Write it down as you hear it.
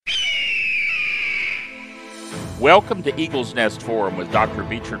Welcome to Eagle's Nest Forum with Dr.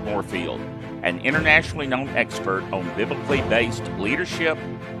 Beechard Moorefield, an internationally known expert on biblically based leadership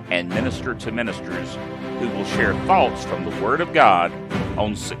and minister to ministers who will share thoughts from the Word of God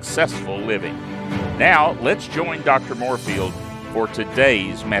on successful living. Now, let's join Dr. Moorefield for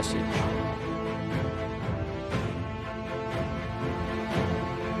today's message.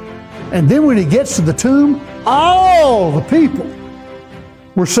 And then when he gets to the tomb, all the people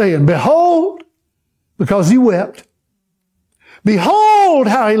were saying, "Behold," because he wept, "behold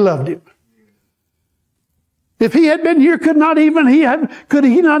how he loved him." If he had been here, could he not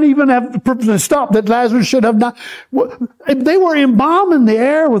even have stopped that Lazarus should have not? They were embalming the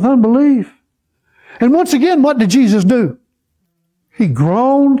air with unbelief. And once again, what did Jesus do? He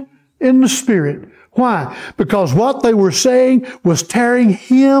groaned in the spirit. Why? Because what they were saying was tearing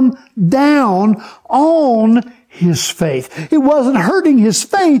him down on his faith. It wasn't hurting his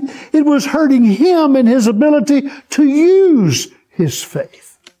faith. It was hurting him and his ability to use his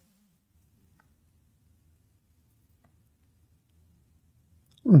faith.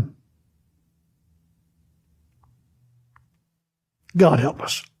 God help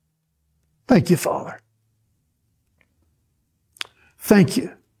us. Thank you, Father. Thank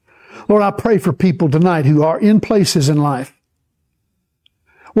you. Lord, I pray for people tonight who are in places in life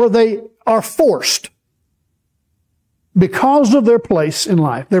where they are forced, because of their place in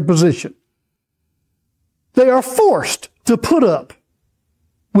life, their position, they are forced to put up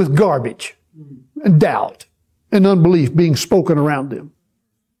with garbage and doubt and unbelief being spoken around them.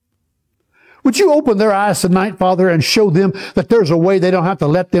 Would you open their eyes tonight, Father, and show them that there's a way they don't have to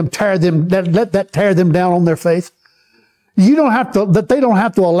let that tear them down on their faith? They don't have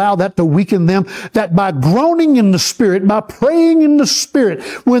to allow that to weaken them, that by groaning in the Spirit, by praying in the Spirit,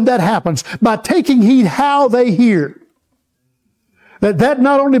 when that happens, by taking heed how they hear, that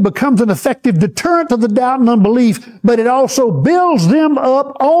not only becomes an effective deterrent to the doubt and unbelief, but it also builds them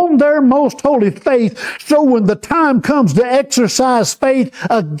up on their most holy faith. So when the time comes to exercise faith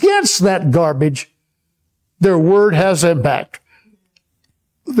against that garbage, their word has impact.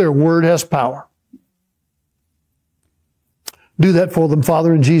 Their word has power. Do that for them,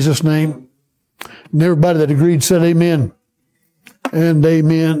 Father, in Jesus' name. And everybody that agreed said amen and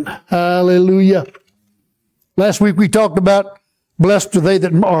amen. Hallelujah. Last week we talked about blessed are they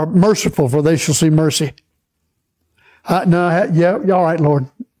that are merciful, for they shall see mercy. All right, Lord.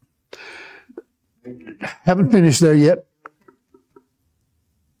 Haven't finished there yet.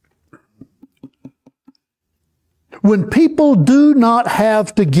 When people do not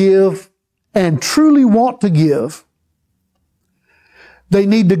have to give and truly want to give, they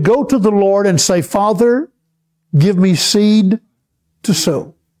need to go to the Lord and say, "Father, give me seed to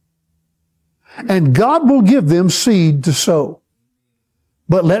sow." And God will give them seed to sow.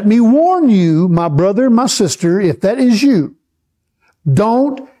 But let me warn you, my brother, my sister, if that is you,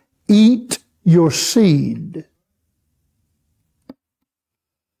 don't eat your seed.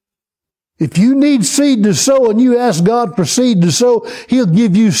 If you need seed to sow and you ask God for seed to sow, He'll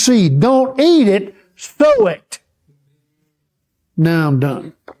give you seed. Don't eat it, sow it. Now I'm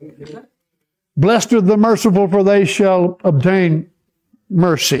done. Blessed are the merciful, for they shall obtain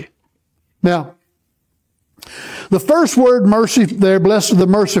mercy. Now, the first word, mercy, there, blessed are the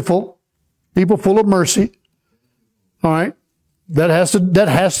merciful, people full of mercy. All right. That has to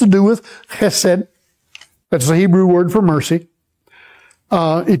do with chesed. That's the Hebrew word for mercy.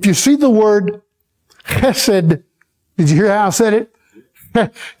 If you see the word chesed, did you hear how I said it?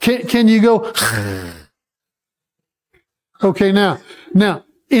 Can you go? Okay, now,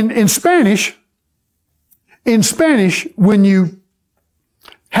 in Spanish, when you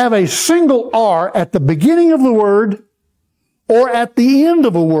have a single R at the beginning of the word or at the end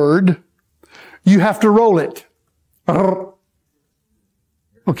of a word, you have to roll it.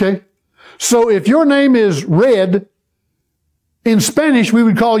 Okay? So if your name is Red, in Spanish we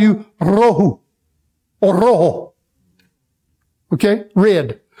would call you Rojo or Rojo. Okay?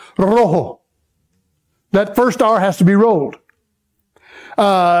 Red. Rojo. That first R has to be rolled.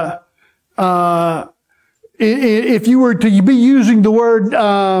 If you were to be using the word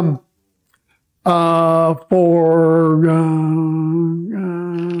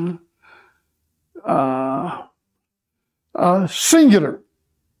singular,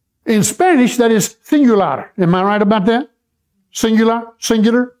 in Spanish that is singular. Am I right about that? Singular.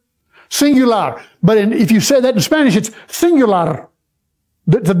 But if you say that in Spanish, it's singular.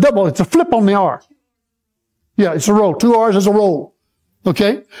 It's a double. It's a flip on the R. Yeah, it's a roll. 2 R's is a roll.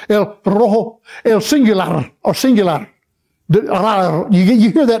 Okay? El rojo, el singular, or singular. You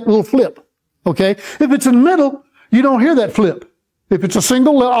hear that little flip. Okay? If it's in the middle, you don't hear that flip. If it's a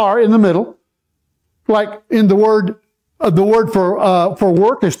single R in the middle, like in the word for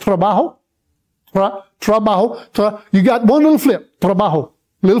work is trabajo. Trabajo. You got one little flip. Trabajo.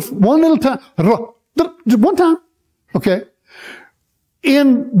 One little time. One time. Okay.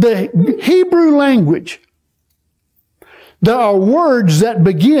 In the Hebrew language, there are words that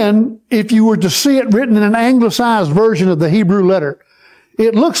begin, if you were to see it written in an anglicized version of the Hebrew letter,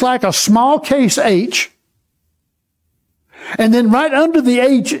 it looks like a small case H, and then right under the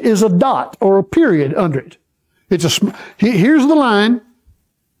H is a dot or a period under it. Here's the line.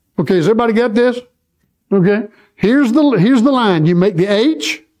 Okay, has everybody got this? Okay, here's the line. You make the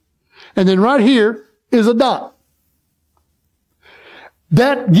H, and then right here is a dot.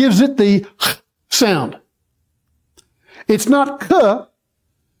 That gives it the sound. It's not k,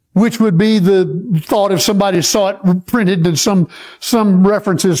 which would be the thought if somebody saw it printed and some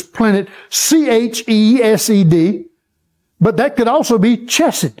references printed chesed, but that could also be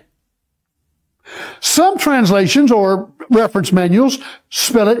chesed. Some translations or reference manuals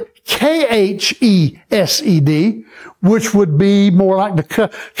spell it khesed, which would be more like the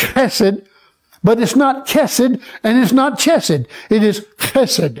chesed, but it's not chesed and it's not chesed. It is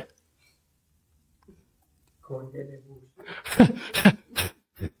chesed.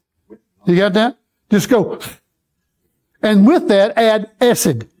 You got that? Just go. And with that, add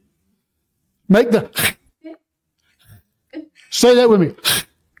esed. Make the... Say that with me.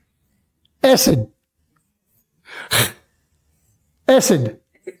 Esed. Esed.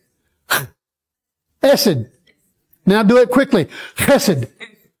 Esed. Now do it quickly. Chesed.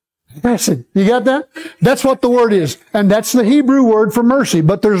 Chesed. You got that? That's what the word is. And that's the Hebrew word for mercy,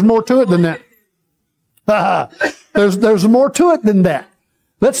 but there's more to it than that. There's more to it than that.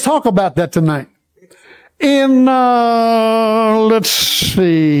 Let's talk about that tonight. In, let's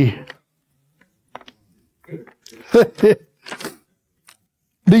see. Do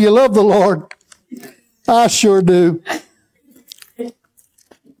you love the Lord? I sure do.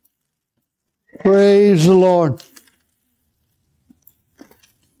 Praise the Lord.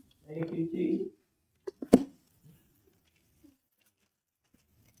 Thank you, Jesus.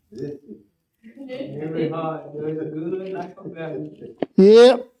 Every heart, there's a good like a bad.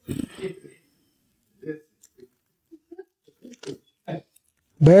 Yep.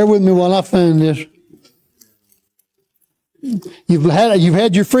 Bear with me while I find this. You've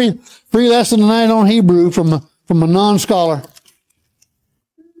had your free lesson tonight on Hebrew from a non-scholar.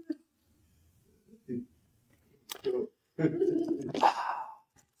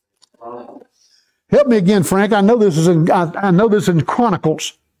 Help me again, Frank. I know this is in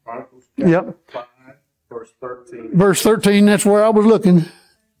Chronicles. Chronicles Yep. 5, verse 13. Verse 13, that's where I was looking.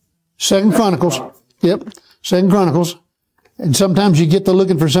 2 Chronicles. Yep. 2 Chronicles. And sometimes you get to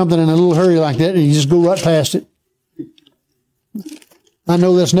looking for something in a little hurry like that and you just go right past it. I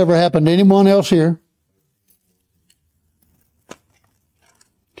know that's never happened to anyone else here.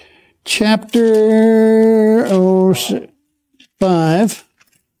 Chapter 5. I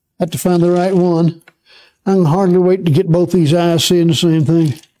have to find the right one. I can hardly wait to get both these eyes seeing the same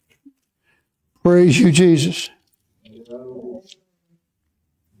thing. Praise you, Jesus.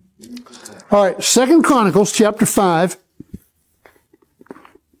 All right, 2 Chronicles chapter 5.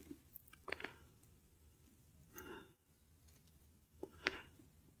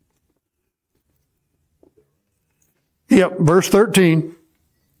 Yep, verse 13. I'm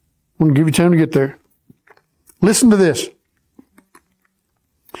going to give you time to get there. Listen to this.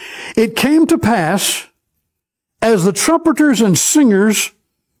 It came to pass, as the trumpeters and singers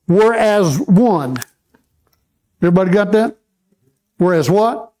were as one. Everybody got that? Were as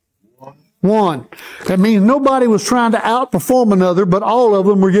what? One. That means nobody was trying to outperform another, but all of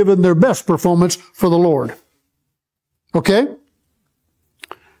them were giving their best performance for the Lord. Okay?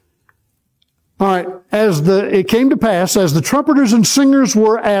 All right. It came to pass, as the trumpeters and singers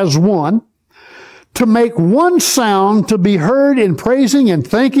were as one, to make one sound to be heard in praising and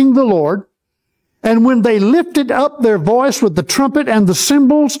thanking the Lord. And when they lifted up their voice with the trumpet and the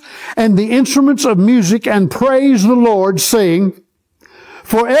cymbals and the instruments of music and praised the Lord, saying,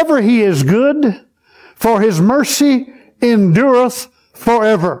 forever he is good, for his mercy endureth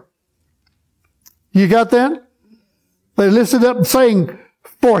forever. You got that? They lifted up saying,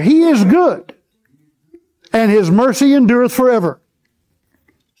 for he is good, and his mercy endureth forever.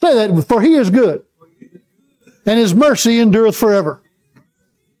 Say that, for he is good, and his mercy endureth forever.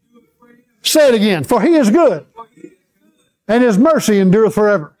 Say it again. For he is good, and his mercy endureth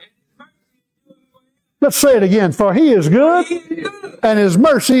forever. Let's say it again. For he is good, and his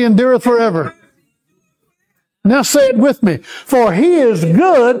mercy endureth forever. Now say it with me. For he is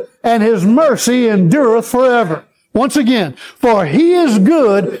good, and his mercy endureth forever. Once again, for he is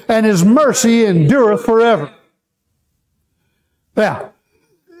good and his mercy endureth forever. Now,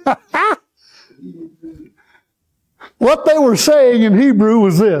 what they were saying in Hebrew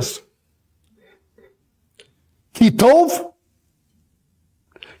was this. Ki tov,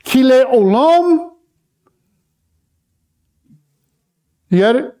 ki le'olam. You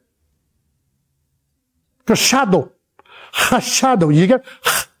got it? Chashado. Chashado. You got it?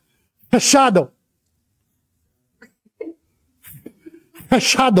 Chashado.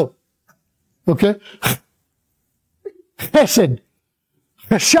 Chashado. Okay? Chesed.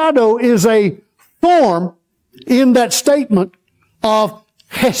 Chashado is a form in that statement of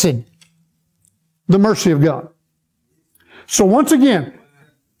Chesed, the mercy of God. So once again,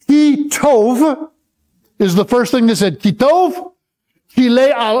 Ki Tov is the first thing they said. Ki Tov, Ki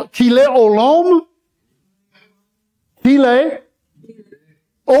Le'olam, Ki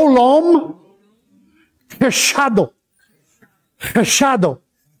Le'olam, Cheshado. Cheshado.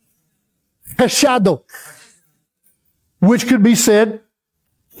 Cheshado. Which could be said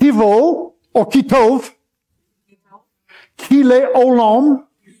Kivo or Kitov, Ki Le'olam,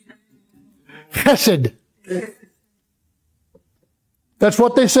 Chesed. That's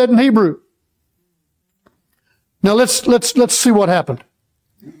what they said in Hebrew. Now let's see what happened.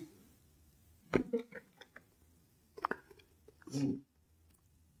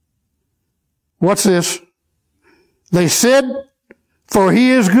 What's this? They said, for he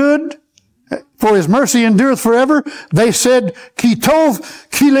is good, for his mercy endureth forever. They said, Ki tov,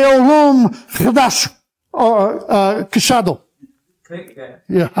 ki le'olam chadash, or kishado.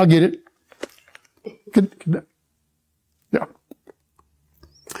 Yeah, I'll get it. Yeah.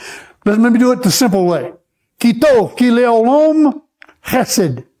 Let me do it the simple way. Ki tov, ki le'olam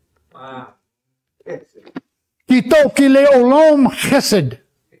chesed. Wow. Ki tov, ki le'olam chesed.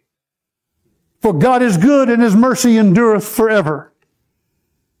 For God is good and his mercy endureth forever.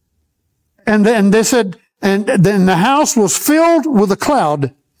 And then they said, and then the house was filled with a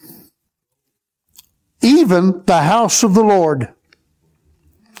cloud, even the house of the Lord,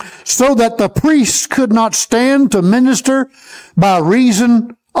 so that the priests could not stand to minister by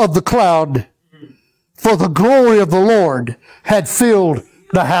reason of the cloud, for the glory of the Lord had filled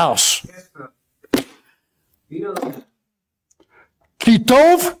the house. Ki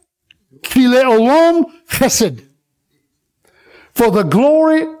tov, ki le'olam chesed. For the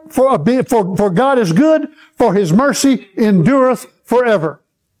glory, for God is good, for his mercy endureth forever.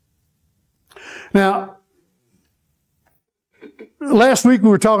 Now, last week we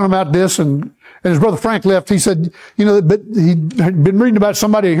were talking about this, and his brother Frank left. He said, but he'd been reading about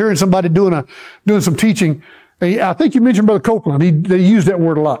somebody, hearing somebody doing some teaching. I think you mentioned Brother Copeland. They used that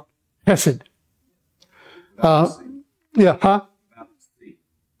word a lot. Hesed. Yeah, huh?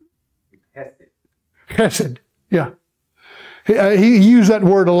 Hesed. Yeah. He used that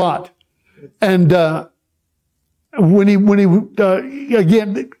word a lot. And when he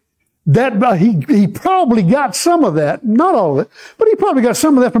again, that he probably got some of that, not all of it, but he probably got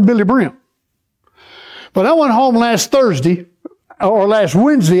some of that from Billy Brim. But I went home last Thursday or last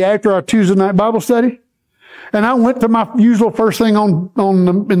Wednesday after our Tuesday night Bible study, and I went to my usual first thing in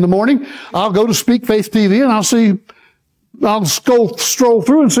the morning. I'll go to Speak Faith TV and I'll stroll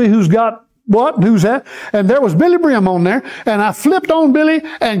through and see who's got what and who's that. And there was Billy Brim on there, and I flipped on Billy,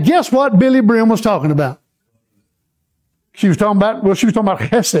 and guess what Billy Brim was talking about? She was talking about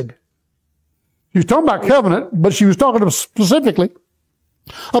Hesed. She was talking about covenant, but she was talking specifically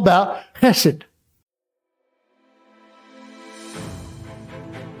about Hesed.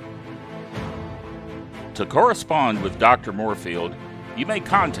 To correspond with Dr. Moorefield, you may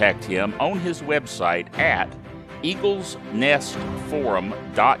contact him on his website at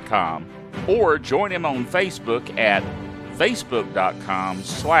eaglesnestforum.com or join him on Facebook at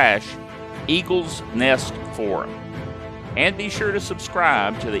facebook.com/Eagles Nest Forum. And be sure to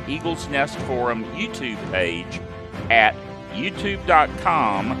subscribe to the Eagles Nest Forum YouTube page at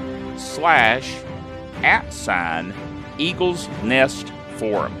youtube.com/@Eagles Nest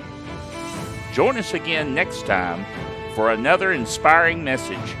Forum. Join us again next time for another inspiring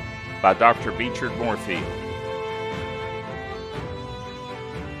message by Dr. Beechard Moorefield.